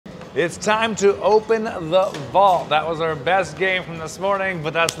It's time to open the vault. That was our best game from this morning,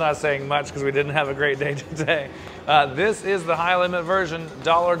 but that's not saying much because we didn't have a great day today. This is the high limit version,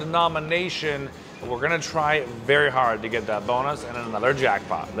 dollar denomination. We're gonna try very hard to get that bonus and another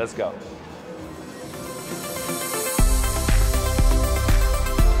jackpot. Let's go.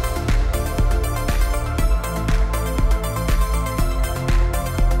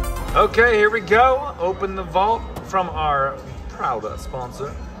 Okay, here we go. Open the vault from our proud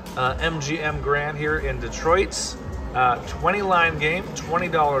sponsor, MGM Grand here in Detroit. 20 line game,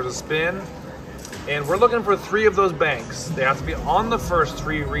 $20 a spin. And we're looking for 3 of those banks. They have to be on the first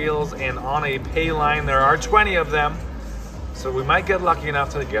 3 reels and on a pay line. There are 20 of them. So we might get lucky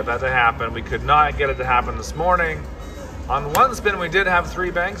enough to get that to happen. We could not get it to happen this morning. On one spin, we did have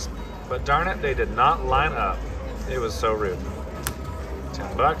 3 banks, but darn it, they did not line up. It was so rude.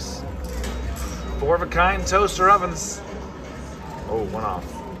 $10. 4 of a kind toaster ovens. Oh, one off.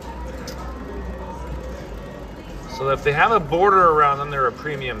 So if they have a border around them, they're a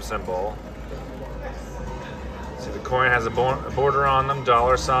premium symbol. See, the coin has a border on them,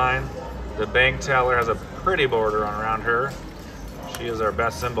 $sign. The bank teller has a pretty border around her. She is our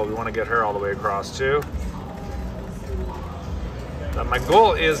best symbol. We want to get her all the way across too. Now my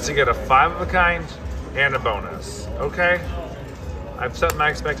goal is to get a 5 of a kind and a bonus, okay? I've set my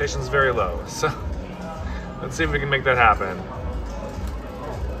expectations very low, so let's see if we can make that happen.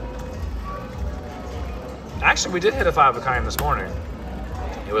 Actually, we did hit a 5 of a kind this morning.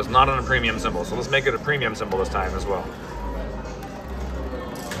 It was not on a premium symbol, so let's make it a premium symbol this time as well.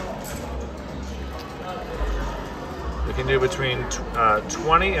 We can do between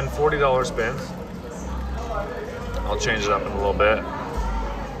 $20 and $40 spins. I'll change it up in a little bit.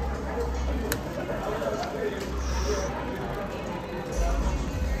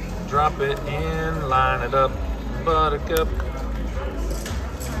 Drop it in, line it up, buttercup.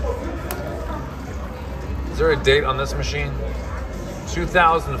 Is there a date on this machine?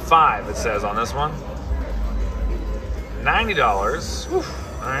 2005 it says on this one. $90. Whew.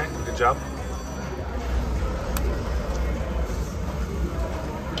 All right, good job.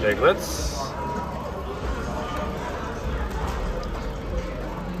 Piglets.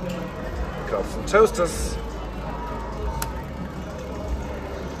 Got some toasters.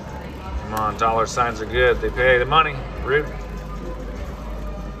 Come on, dollar signs are good. They pay the money. Rude.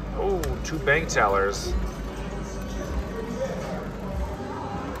 Oh, 2 bank tellers.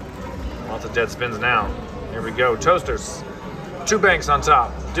 Lots of dead spins now. Here we go. Toasters. 2 banks on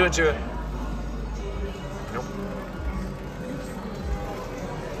top. Do it to it. Nope.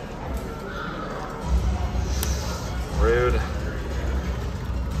 Rude.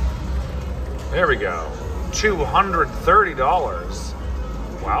 There we go. $230.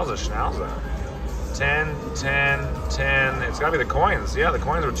 Wowza schnauza. 10, 10, 10. It's gotta be the coins. Yeah, the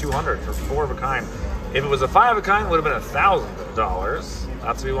coins were 200 for 4 of a kind. If it was a 5 of a kind, it would have been $1,000.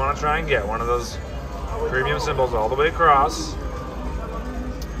 That's what we want to try and get. One of those premium symbols all the way across.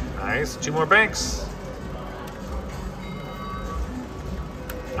 Nice. 2 more banks.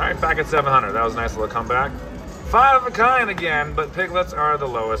 All right, back at 700. That was a nice little comeback. 5 of a kind again, but piglets are the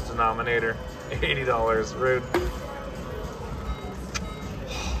lowest denominator. $80. Rude.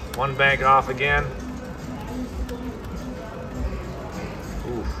 1 bank off again.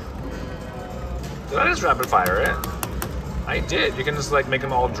 Oof. Did I just rapid fire it? I did. You can just like make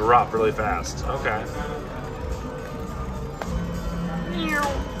them all drop really fast. Okay.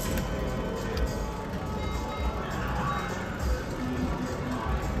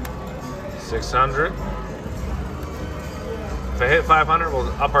 600. If I hit 500, we'll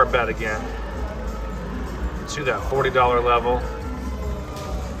up our bet again to that $40 level.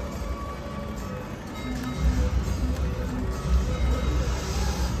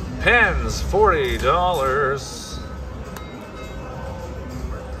 Pens, $40.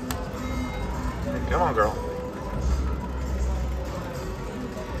 Come on, girl.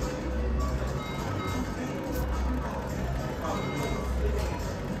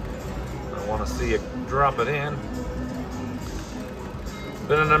 I want to see you drop it in.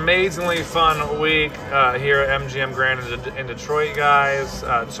 Been an amazingly fun week here at MGM Grand in Detroit, guys.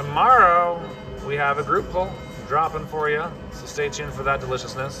 Tomorrow we have a group pull dropping for you, so stay tuned for that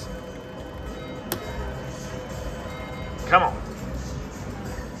deliciousness. Come on.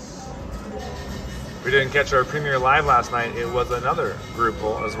 We didn't catch our premiere live last night. It was another group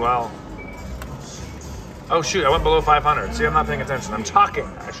pull as well. Oh shoot, I went below 500. See, I'm not paying attention. I'm talking.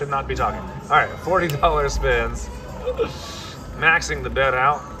 I should not be talking. All right, $40 spins. Maxing the bet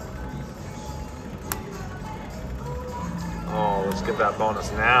out. Oh, let's get that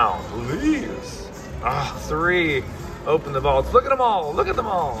bonus now, please. Ah, 3. Open the vaults. Look at them all. Look at them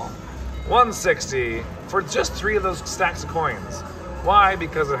all. 160 for just 3 of those stacks of coins. Why?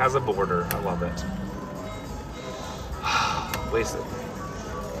 Because it has a border. I love it. Wasted.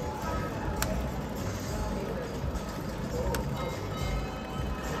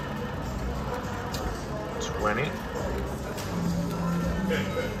 $20.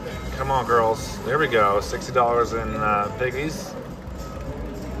 Come on, girls. There we go. $60 in piggies.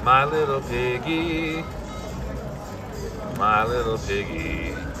 My little piggy. My little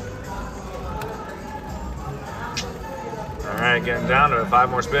piggy. All right, getting down to it. 5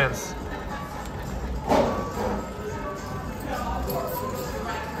 more spins.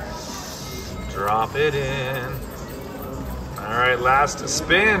 Drop it in. All right, last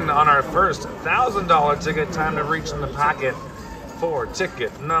spin on our first $1,000 ticket. Time to reach in the pocket for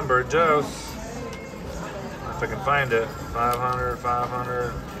ticket number dos. If I can find it. 500,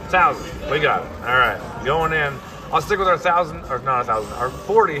 500, 1,000. We got it. All right, going in. I'll stick with our 1,000, or not 1,000, our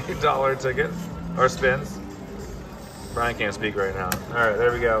 $40 ticket, or spins. Brian can't speak right now. All right,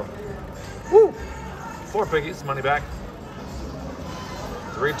 there we go. Woo! 4 piggies, money back.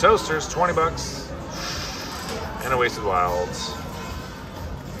 3 toasters, 20 bucks. And a wasted wild.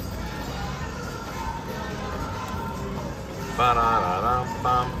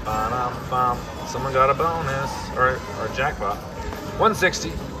 Ba-da-da-dum-bum-ba-dum-bum. Someone got a bonus, or jackpot.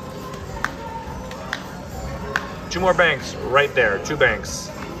 160. 2 more banks right there. 2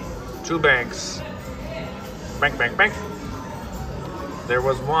 banks. 2 banks. Bank, bank, bank. There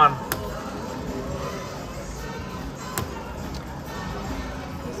was 1.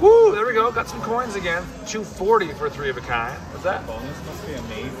 Woo, there we go. Got some coins again. 240 for 3 of a kind. What's that? Bonus must be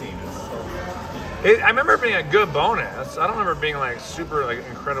amazing. I remember it being a good bonus. I don't remember it being like super, like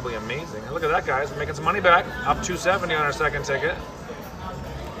incredibly amazing. Look at that, guys. We're making some money back. Up 270 on our second ticket.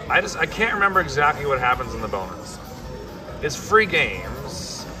 I can't remember exactly what happens in the bonus. It's free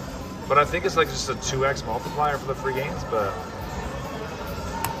games, but I think it's like just a 2x multiplier for the free games, but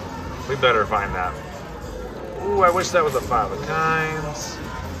we better find that. Ooh, I wish that was a 5 of kinds.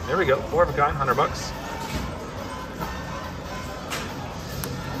 There we go, 4 of a kind, 100 bucks.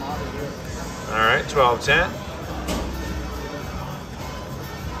 All right, 12, 10.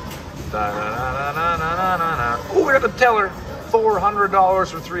 Ooh, we got the teller. $400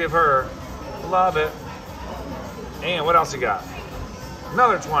 for 3 of her. Love it. And what else you got?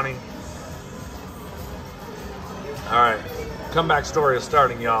 Another 20. All right, comeback story is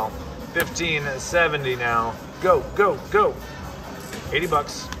starting, y'all. 1570 now. Go, go, go. 80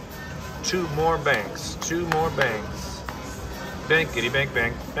 bucks. 2 more banks. 2 more banks. Bankity bank,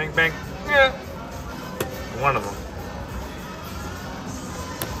 bank, bank, bank. Yeah. 1 of them.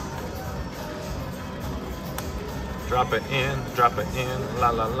 Drop it in, la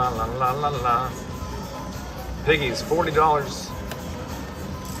la la la la la la. Piggies, $40.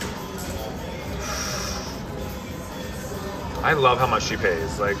 I love how much she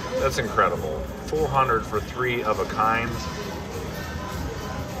pays. Like, that's incredible. 400 for 3 of a kind.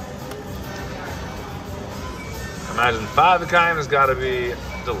 Imagine 5 of a kind has got to be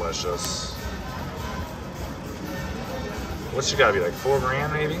delicious. What's she got to be, like 4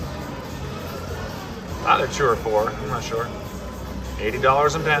 grand maybe? Either 2 or 4, I'm not sure.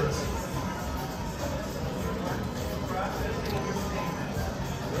 $80 in pens.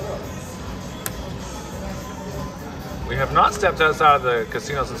 We have not stepped outside of the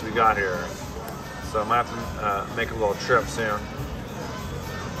casino since we got here, so I might have to make a little trip soon.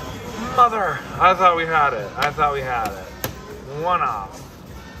 Mother! I thought we had it. I thought we had it. 1 off.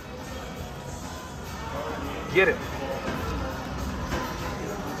 Get it.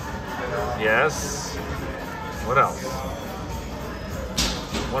 Yes. What else?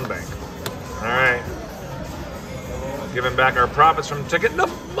 1 bank. All right. Giving back our profits from ticket. No,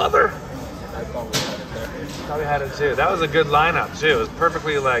 mother! I thought we had it there. Thought we had it too. That was a good lineup too. It was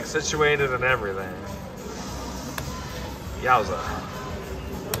perfectly like situated and everything. Yowza.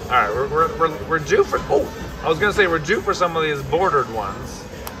 All right, we're due for. Oh, I was gonna say we're due for some of these bordered ones.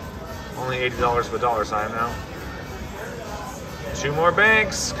 Only $80 for $1 sign now. 2 more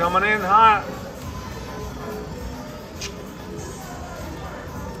banks coming in hot.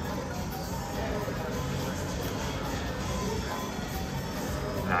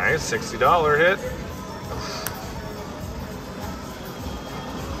 Nice, $60 hit.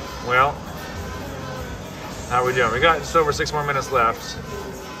 Well, how are we doing? We got just over 6 more minutes left.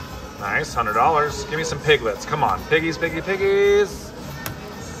 Nice, $100. Give me some piglets. Come on, piggies, piggies.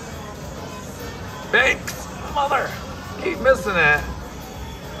 Banks, mother. Keep missing it.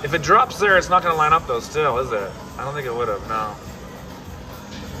 If it drops there, it's not going to line up though still, is it? I don't think it would have, no.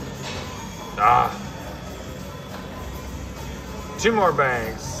 Ah. 2 more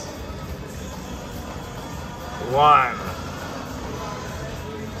banks. 1.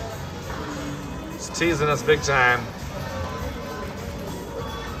 It's teasing us big time.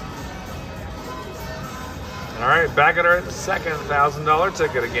 All right, back at our second $1,000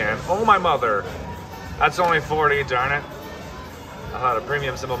 ticket again. Oh my mother. That's only 40, darn it. I thought a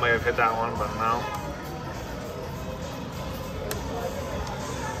premium symbol may have hit that one, but no.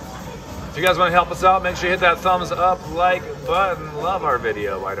 If you guys want to help us out, make sure you hit that thumbs up, like button. Love our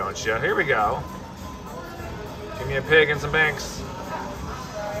video, why don't you? Here we go. Give me a pig and some banks.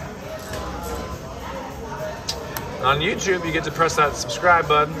 On YouTube, you get to press that subscribe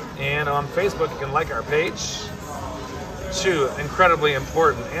button, and on Facebook, you can like our page. 2 incredibly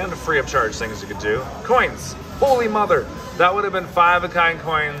important and free of charge things you could do. Coins. Holy mother. That would have been 5-of-a-kind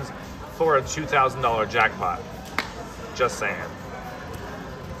coins for a $2,000 jackpot. Just saying.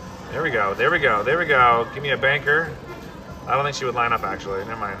 There we go. There we go. There we go. Give me a banker. I don't think she would line up, actually.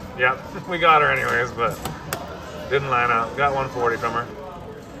 Never mind. Yep. We got her anyways, but didn't line up. Got 140 from her.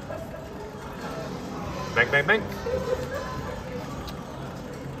 Bank, bank, bank.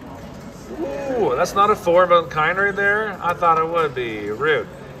 Ooh, that's not a 4-of-a-kind right there. I thought it would be. Rude.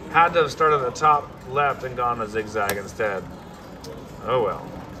 Had to have started at the top left and gone a zigzag instead. Oh well.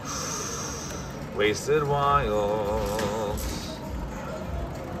 Wasted wiles.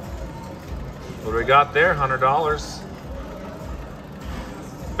 What do we got there? $100.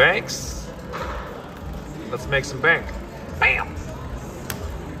 Banks. Let's make some bank. Bam!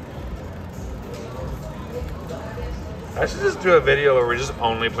 I should just do a video where we just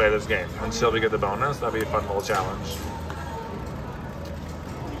only play this game until we get the bonus. That'd be a fun little challenge.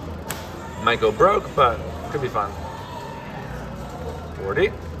 Might go broke, but could be fun.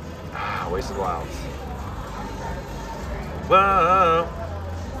 40. Ah, wasted wilds. Whoa.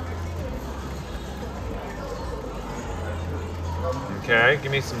 Okay,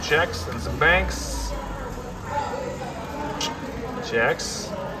 give me some checks and some banks. Checks.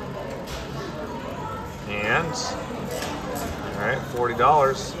 And, all right,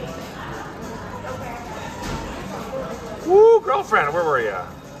 $40. Woo, girlfriend, where were you?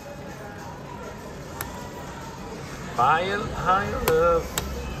 Buying high love.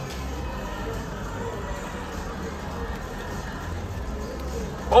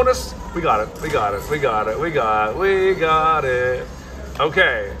 Bonus. We got it. We got it. We got it. We got it.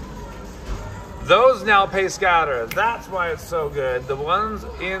 Okay. Those now pay scatter. That's why it's so good. The ones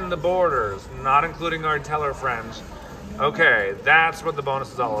in the borders, not including our teller friends. Okay, that's what the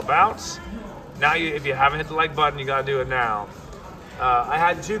bonus is all about. Now, if you haven't hit the like button, you gotta do it now. I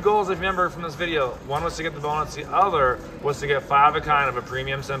had 2 goals, if you remember from this video. One was to get the bonus. The other was to get 5-of-a-kind of a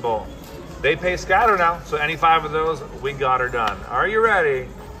premium symbol. They pay scatter now, so any 5 of those, we got her done. Are you ready?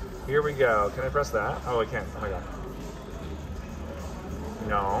 Here we go. Can I press that? Oh, I can't. Oh my god.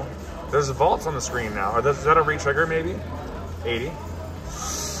 No. There's vaults on the screen now. Is that a re-trigger, maybe? 80.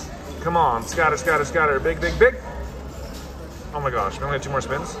 Come on. Scatter, scatter, scatter. Big, big, big. Oh my gosh. We only have 2 more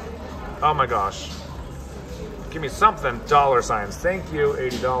spins? Oh my gosh. Give me something. Dollar signs. Thank you.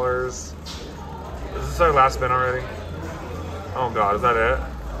 $80. Is this our last spin already? Oh god. Is that it?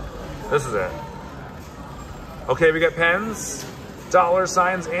 This is it. Okay, we got pens. Dollar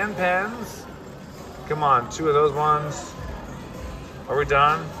signs and pens. Come on. 2 of those ones. Are we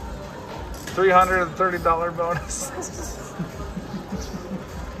done? $330 bonus.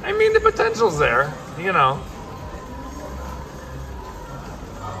 I mean, the potential's there, you know.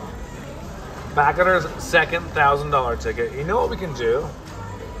 Back at our second $1,000 ticket. You know what we can do?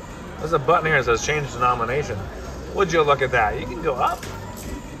 There's a button here that says change denomination. Would you look at that? You can go up.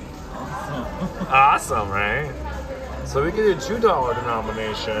 Awesome, right? So we can do $2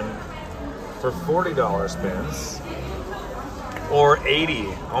 denomination for $40 spins. Or 80.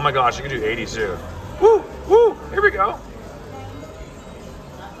 Oh my gosh, you can do 80 too. Woo! Woo! Here we go.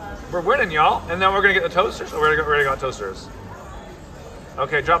 We're winning, y'all. And then we're gonna get the toasters. Oh, we already got toasters.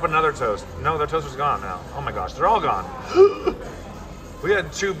 Okay, drop another toast. No, their toaster's gone now. Oh my gosh, they're all gone. We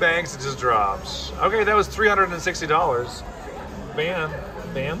had 2 banks that just dropped. Okay, that was $360. Bam.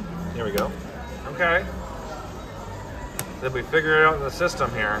 Bam. Here we go. Okay. Did we figure it out in the system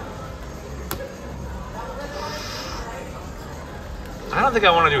here? I don't think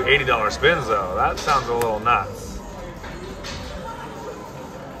I want to do $80 spins though. That sounds a little nuts.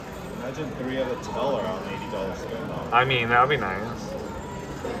 Imagine 3 of a teller on $80 spin though. I mean, that would be nice.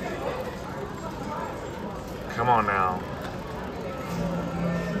 Come on now.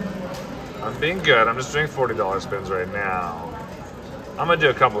 I'm being good. I'm just doing $40 spins right now. I'm gonna do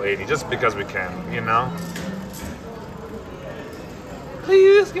a couple 80 just because we can, you know?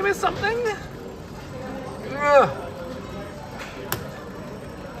 Please give me something. Ugh.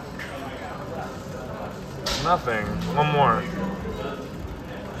 Nothing. One more.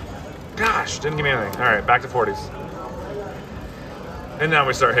 Gosh, didn't give me anything. All right, back to 40s. And now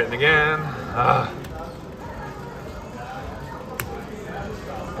we start hitting again.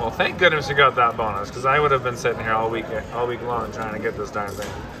 Well, thank goodness you got that bonus, because I would have been sitting here all week long trying to get this darn thing.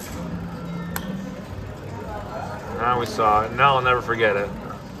 Now we saw it. Now I'll never forget it.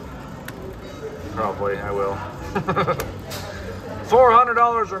 Probably, I will.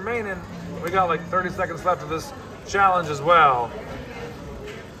 $400 remaining. We got like 30 seconds left of this challenge as well.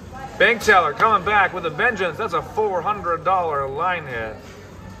 Bank teller coming back with a vengeance. That's a $400 line hit.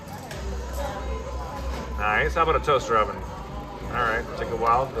 Nice. How about a toaster oven? All right, take a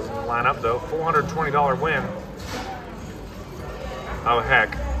while. Doesn't line up though. $420 win. Oh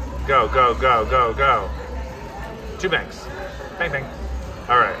heck. Go, go, go, go, go. 2 banks. Bang, bang.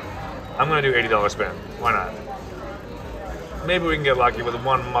 All right. I'm gonna do $80 spin. Why not? Maybe we can get lucky with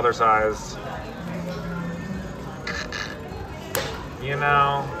one mother-sized. You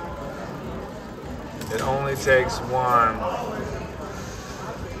know, it only takes one.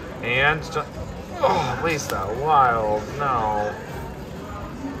 And, oh, at least that wild, no.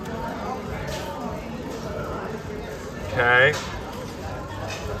 Okay.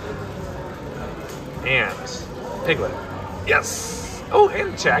 And Piglet. Yes. Oh,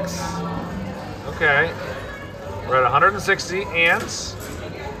 and checks. Okay. We're at 160 and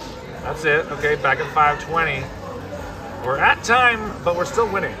that's it. Okay, back at 520. We're at time, but we're still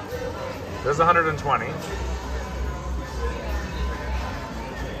winning. There's 120.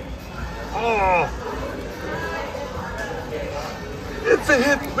 Oh. It's a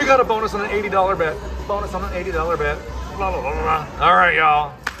hit. We got a bonus on an $80 bet. Bonus on an $80 bet. Blah, blah, blah, blah. All right,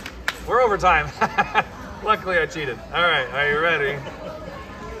 y'all. We're overtime. Luckily, I cheated. All right, are you ready?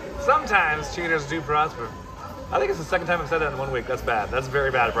 Sometimes cheaters do prosper. I think it's the second time I've said that in 1 week. That's bad. That's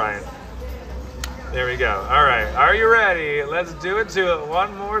very bad, Brian. There we go. All right, are you ready? Let's do it to it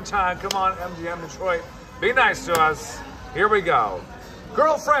one more time. Come on, MGM Detroit. Be nice to us. Here we go.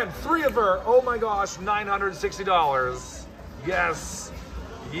 Girlfriend, 3 of her. Oh my gosh, $960. Yes,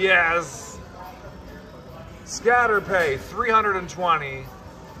 yes. Scatter pay, 320.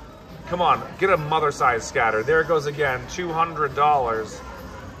 Come on, get a mother-sized scatter. There it goes again, $200.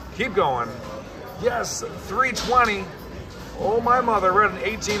 Keep going. Yes, 320. Oh my mother, we're at an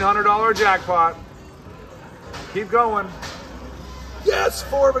 $1,800 jackpot. Keep going. Yes,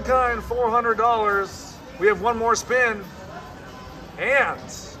 4 of a kind, $400. We have one more spin. And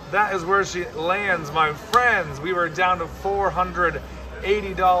that is where she lands, my friends. We were down to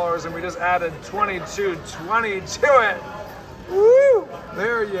 $480 and we just added $22.20 to it. Woo!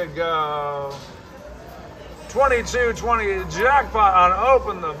 There you go. $22.20 jackpot on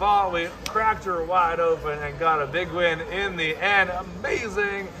Open the Vault. We cracked her wide open and got a big win in the end.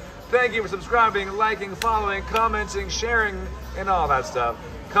 Amazing. Thank you for subscribing, liking, following, commenting, sharing, and all that stuff.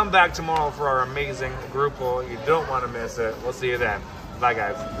 Come back tomorrow for our amazing group poll. You don't want to miss it. We'll see you then. Bye,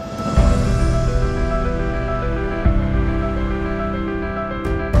 guys.